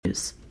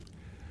News.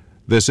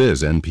 This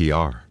is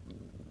NPR.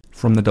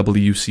 From the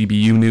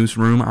WCBU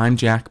Newsroom, I'm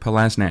Jack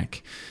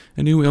Palaznek.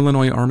 A new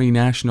Illinois Army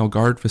National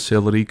Guard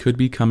facility could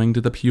be coming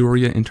to the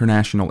Peoria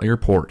International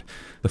Airport.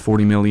 The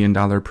 $40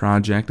 million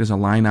project is a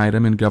line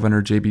item in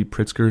Governor J.B.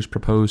 Pritzker's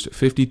proposed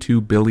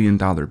 $52 billion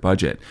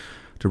budget.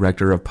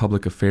 Director of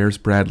Public Affairs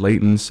Brad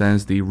Layton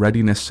says the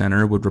Readiness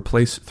Center would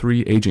replace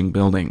 3 aging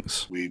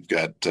buildings. We've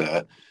got,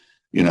 an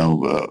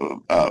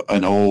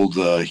old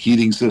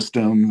heating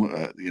system.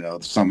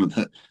 Some of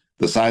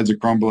the sides are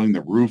crumbling.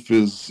 The roof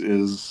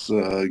is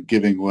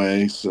giving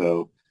way.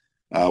 So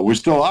we're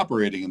still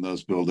operating in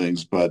those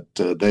buildings, but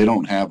they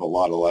don't have a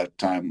lot of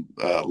lifetime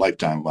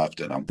left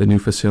in them. The new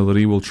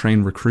facility will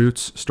train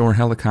recruits, store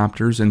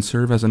helicopters, and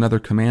serve as another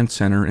command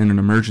center in an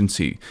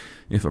emergency.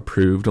 If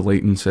approved,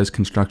 Layton says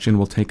construction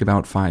will take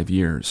about 5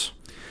 years.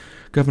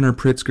 Governor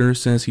Pritzker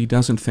says he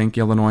doesn't think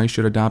Illinois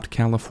should adopt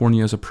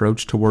California's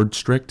approach toward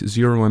strict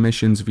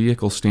zero-emissions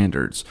vehicle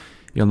standards.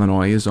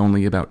 Illinois is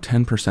only about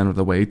 10% of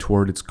the way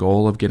toward its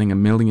goal of getting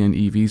 1 million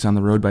EVs on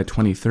the road by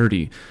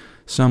 2030.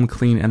 Some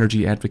clean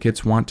energy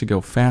advocates want to go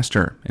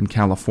faster. In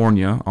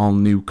California, all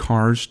new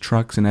cars,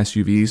 trucks, and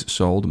SUVs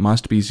sold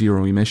must be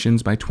zero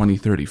emissions by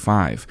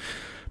 2035.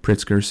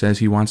 Pritzker says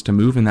he wants to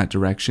move in that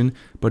direction,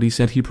 but he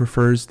said he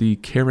prefers the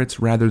carrots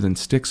rather than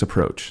sticks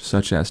approach,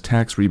 such as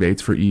tax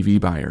rebates for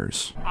EV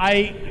buyers.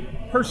 I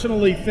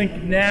personally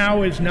think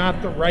now is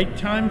not the right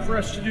time for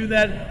us to do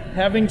that.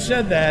 Having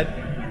said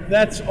that,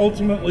 that's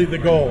ultimately the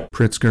goal.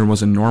 Pritzker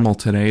was in Normal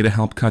today to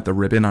help cut the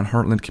ribbon on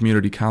Heartland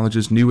Community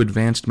College's new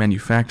Advanced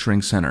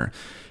Manufacturing Center.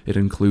 It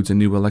includes a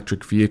new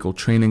electric vehicle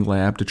training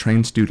lab to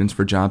train students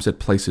for jobs at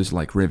places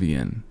like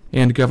Rivian.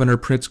 And Governor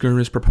Pritzker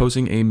is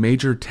proposing a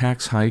major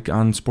tax hike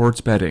on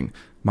sports betting.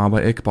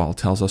 Mawa Iqbal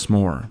tells us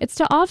more. It's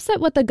to offset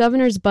what the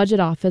governor's budget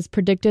office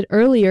predicted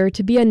earlier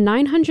to be a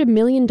 $900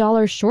 million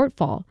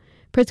shortfall.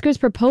 Pritzker's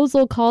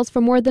proposal calls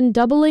for more than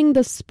doubling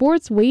the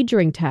sports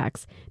wagering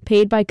tax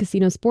paid by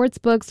casino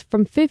sportsbooks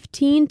from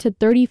 15% to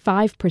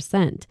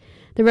 35%.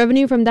 The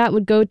revenue from that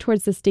would go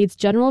towards the state's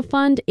general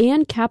fund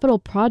and capital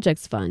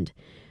projects fund.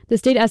 The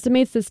state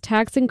estimates this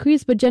tax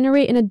increase would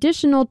generate an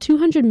additional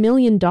 $200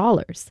 million.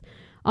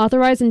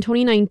 Authorized in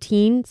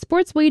 2019,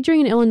 sports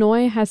wagering in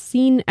Illinois has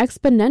seen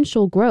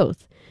exponential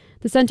growth.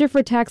 The Center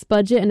for Tax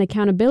Budget and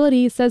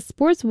Accountability says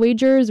sports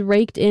wagers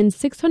raked in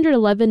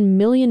 $611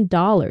 million in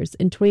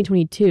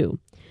 2022.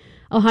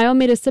 Ohio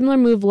made a similar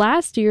move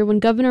last year when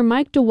Governor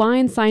Mike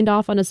DeWine signed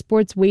off on a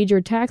sports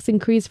wager tax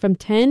increase from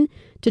 10%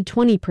 to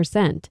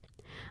 20%.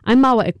 I'm Mawa Iqbal.